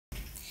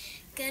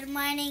Good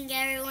morning,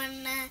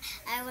 everyone.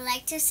 I would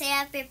like to say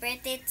happy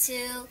birthday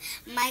to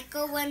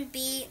Michael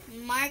 1B,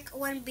 Mark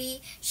 1B,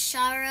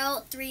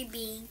 Cheryl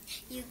 3B.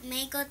 You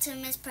may go to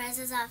Miss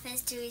Perez's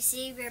office to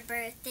receive your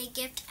birthday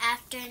gift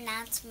after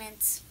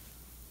announcements.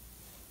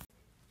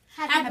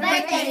 Happy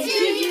birthday to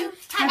you.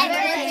 Happy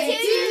birthday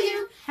to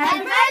you. Happy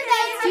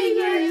birthday to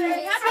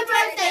you. Happy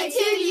birthday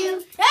to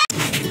you.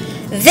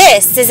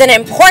 This is an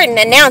important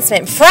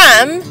announcement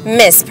from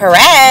Miss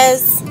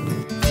Perez.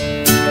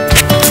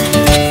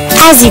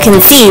 As you can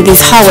see, these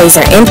hallways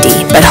are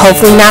empty, but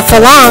hopefully not for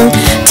long.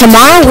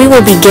 Tomorrow we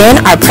will begin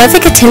our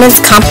perfect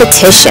attendance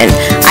competition.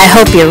 I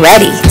hope you're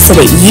ready so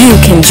that you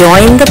can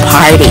join the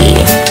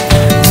party.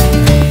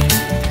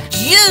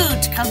 You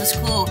to come to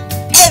school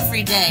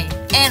every day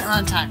and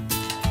on time.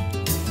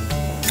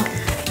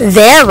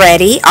 They're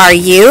ready. Are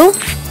you?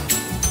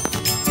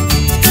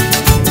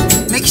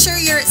 Make sure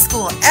you're at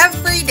school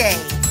every day.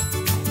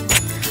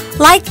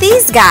 Like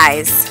these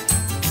guys.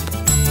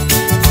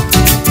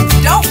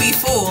 Don't be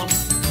fooled.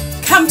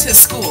 Come to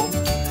school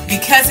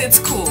because it's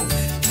cool.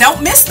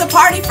 Don't miss the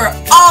party for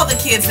all the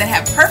kids that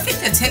have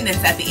perfect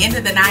attendance at the end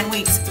of the 9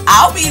 weeks.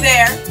 I'll be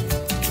there.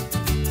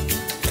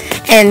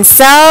 And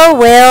so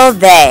will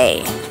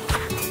they.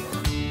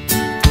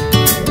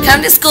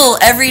 Come to school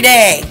every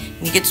day.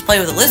 You get to play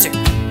with a lizard.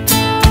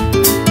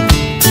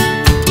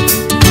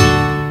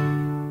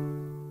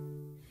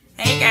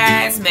 Hey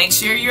guys, make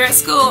sure you're at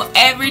school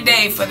every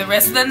day for the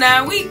rest of the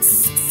 9 weeks.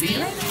 See you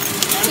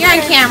later. You're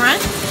on camera.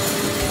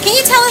 Can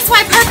you tell us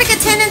why perfect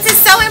attendance is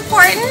so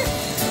important?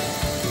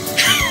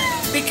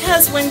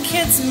 Because when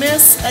kids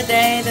miss a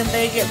day, then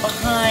they get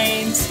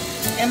behind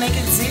and they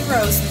get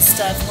zeros and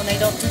stuff when they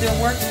don't do their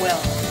work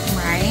well.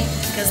 Right.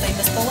 Because they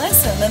miss the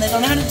lesson, then they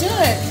don't know how to do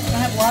it. I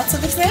have lots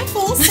of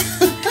examples.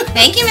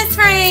 Thank you, Miss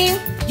Frame.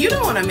 You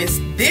don't want to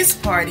miss this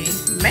party.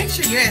 Make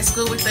sure you're at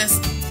school with us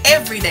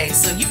every day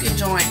so you can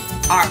join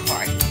our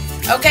party.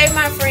 Okay,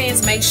 my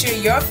friends, make sure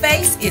your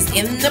face is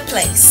in the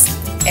place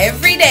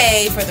every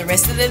day for the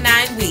rest of the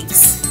 9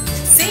 weeks.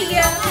 See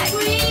ya.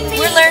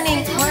 We're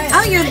learning.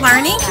 Oh, you're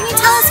learning? Can you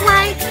tell us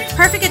why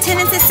perfect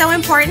attendance is so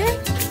important?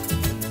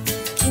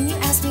 Can you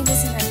ask me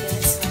this in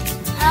reverse?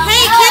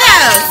 Hey,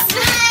 kiddos.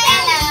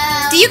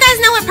 Do you guys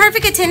know what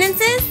perfect attendance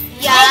is?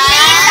 Yeah. It means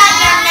that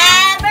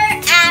you're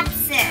never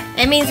absent.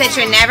 It means that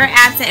you're never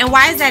absent. And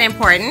why is that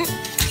important?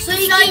 So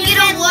you can get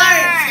an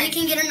award. So you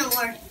can get an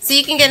award. So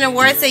you can get an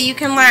award so you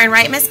can learn,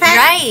 right, Miss Peck?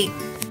 Right.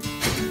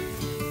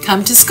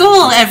 Come to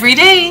school every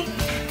day.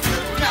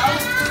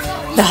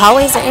 The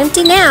hallways are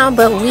empty now,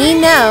 but we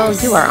know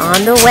you are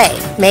on the way.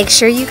 Make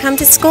sure you come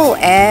to school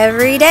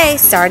every day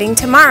starting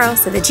tomorrow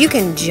so that you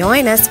can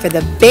join us for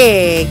the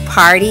big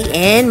party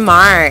in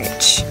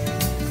March.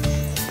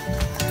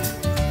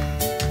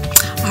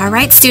 All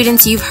right,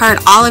 students, you've heard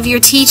all of your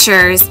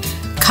teachers.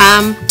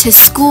 Come to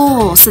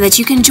school so that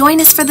you can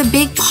join us for the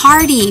big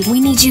party. We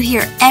need you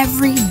here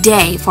every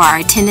day for our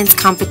attendance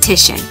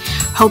competition.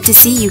 Hope to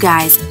see you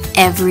guys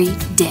every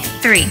day.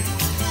 3.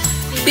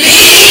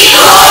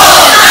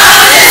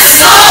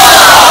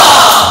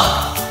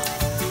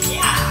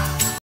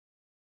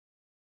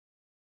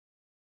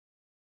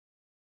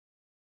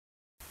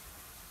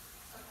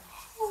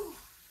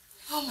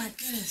 Oh my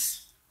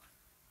goodness.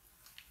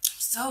 I'm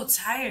so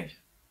tired.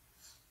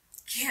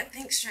 Can't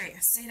think straight. I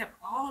stayed up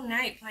all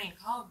night playing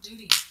Call of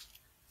Duty.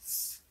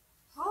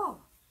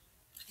 Oh,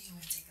 I think I'm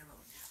gonna take a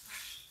little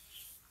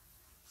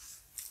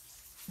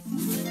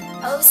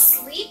nap. Oh,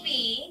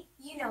 Sleepy.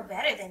 You know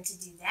better than to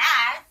do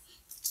that.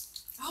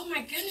 Oh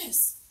my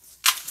goodness.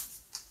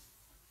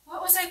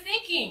 What was I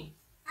thinking?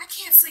 I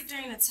can't sleep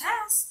during the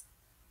test.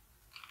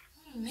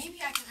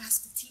 Maybe I can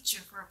ask the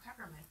teacher for a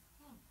peppermint.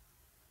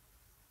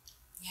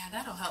 Yeah,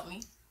 that'll help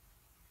me.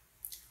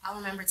 I'll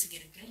remember to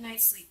get a good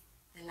night's sleep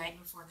the night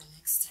before the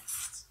next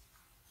test.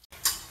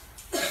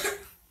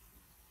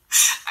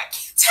 I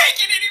can't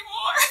take it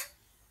anymore.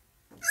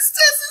 This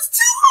test is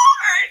too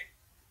hard.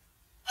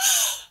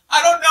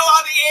 I don't know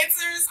all the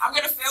answers. I'm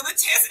going to fail the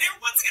test and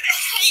everyone's going to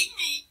hate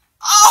me.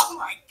 Oh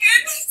my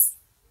goodness.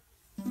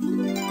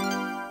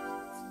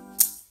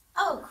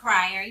 Oh,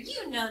 Crier,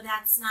 you know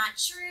that's not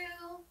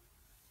true.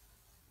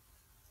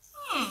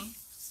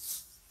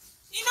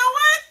 You know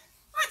what?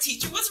 My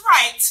teacher was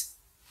right.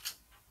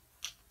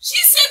 She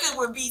said there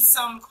would be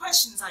some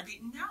questions I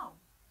didn't know.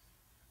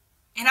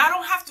 And I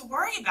don't have to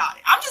worry about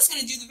it. I'm just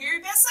going to do the very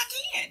best I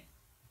can.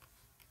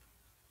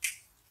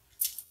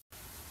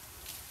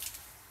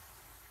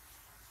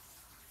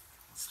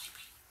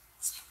 Sleepy,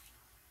 sleepy.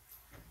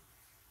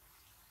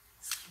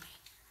 Sleepy,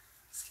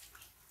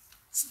 sleepy.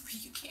 Sleepy,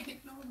 you can't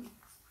ignore me.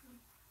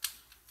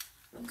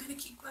 I'm going to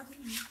keep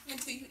bugging you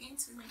until you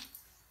answer me.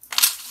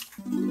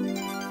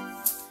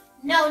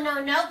 No,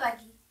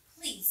 Buggy.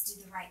 Please do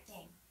the right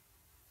thing.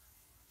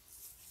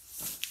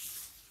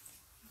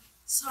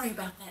 Sorry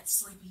about that,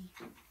 Sleepy.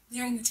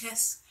 During the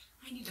test,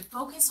 I need to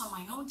focus on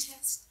my own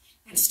test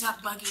and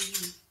stop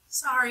bugging you.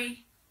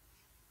 Sorry.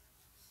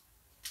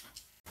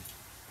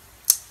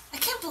 I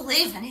can't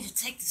believe I need to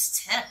take this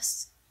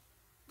test.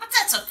 But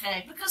that's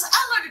okay, because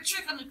I learned a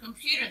trick on the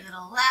computer that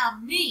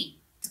allowed me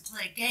to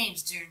play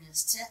games during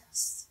this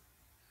test.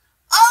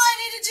 All I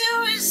need to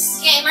do is...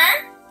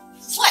 Gamer,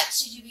 what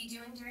should you be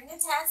doing during the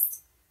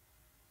test?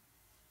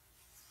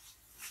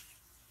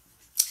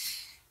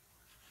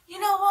 You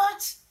know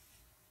what?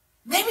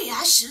 Maybe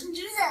I shouldn't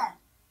do that.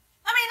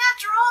 I mean,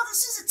 after all,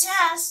 this is a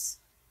test.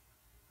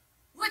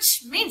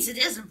 Which means it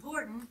is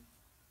important.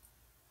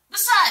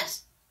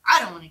 Besides,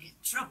 I don't want to get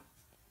in trouble.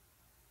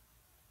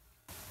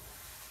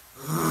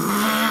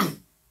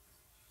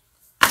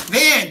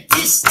 Man,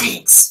 this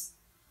stinks.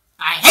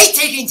 I hate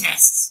taking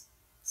tests,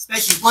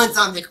 especially ones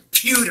on the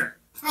computer.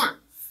 I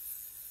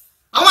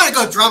want to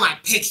go draw my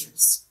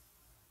pictures.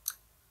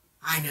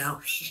 I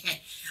know.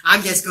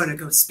 I'm just going to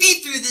go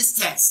speed through this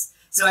test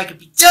so I can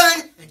be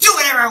done and do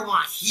whatever I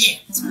want. Yeah.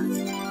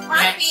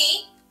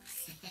 Marky,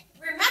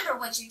 remember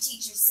what your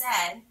teacher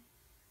said.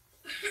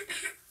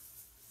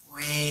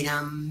 Wait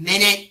a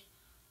minute.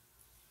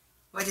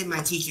 What did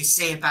my teacher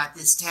say about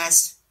this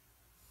test?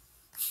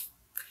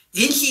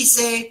 Didn't she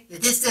say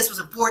that this test was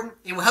important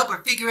and will help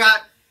her figure out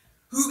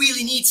who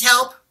really needs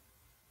help?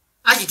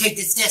 I should take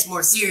this test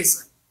more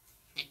seriously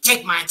and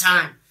take my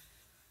time,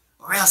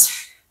 or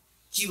else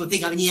she will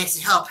think I need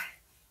extra help.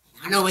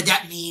 And I know what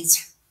that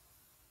means.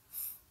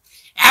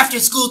 After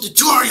school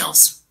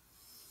tutorials.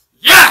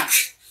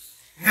 Yuck!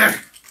 I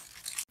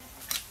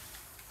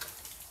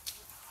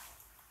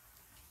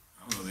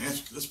don't know the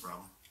answer to this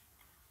problem.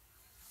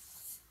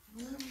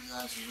 Maybe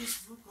I should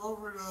just look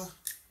over the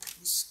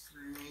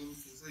screen,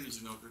 because they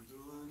usually know what they're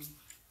doing.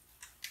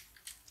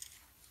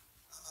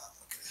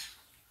 Okay.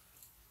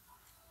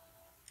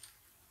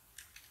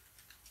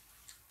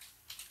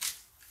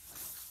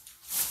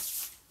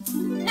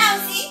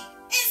 Nosy,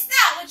 is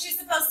that what you're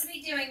supposed to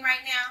be doing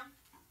right now?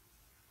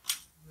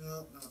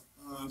 No.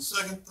 On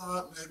second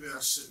thought, maybe I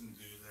shouldn't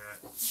do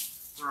that.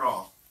 After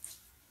all,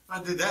 if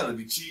I did that, it'd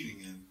be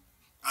cheating, and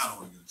I don't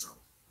want to get in trouble.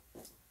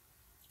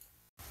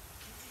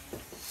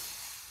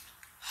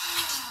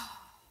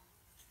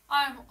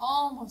 I'm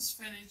almost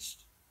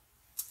finished.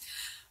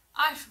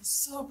 I feel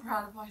so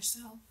proud of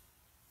myself.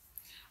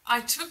 I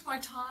took my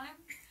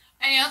time,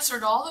 I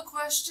answered all the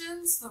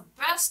questions the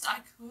best I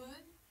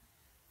could.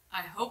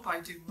 I hope I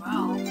do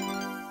well.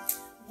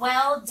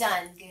 Well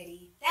done,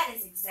 Goody. That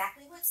is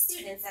exactly what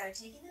students that are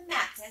taking the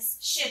math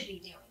test should be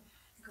doing.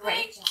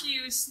 Great job. Thank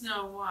you,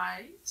 Snow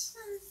White.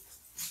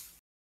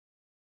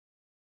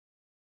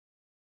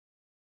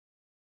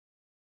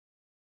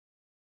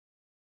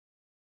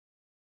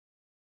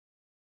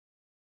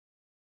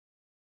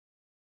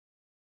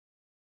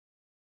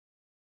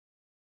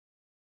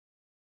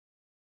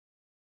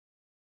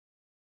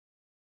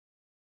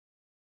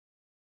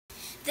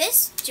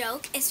 This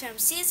joke is from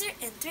Caesar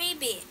and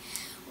 3B.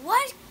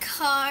 What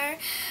car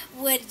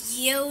would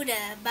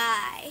Yoda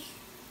buy?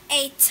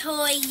 A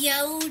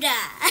Toyota.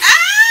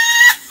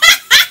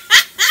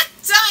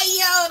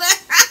 Toyota.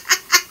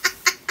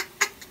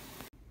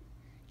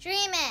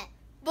 Dream it.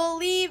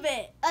 Believe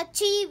it.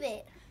 Achieve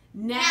it.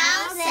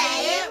 Now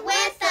say it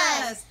with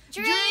us.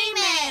 Dream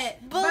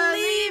it.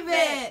 Believe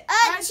it.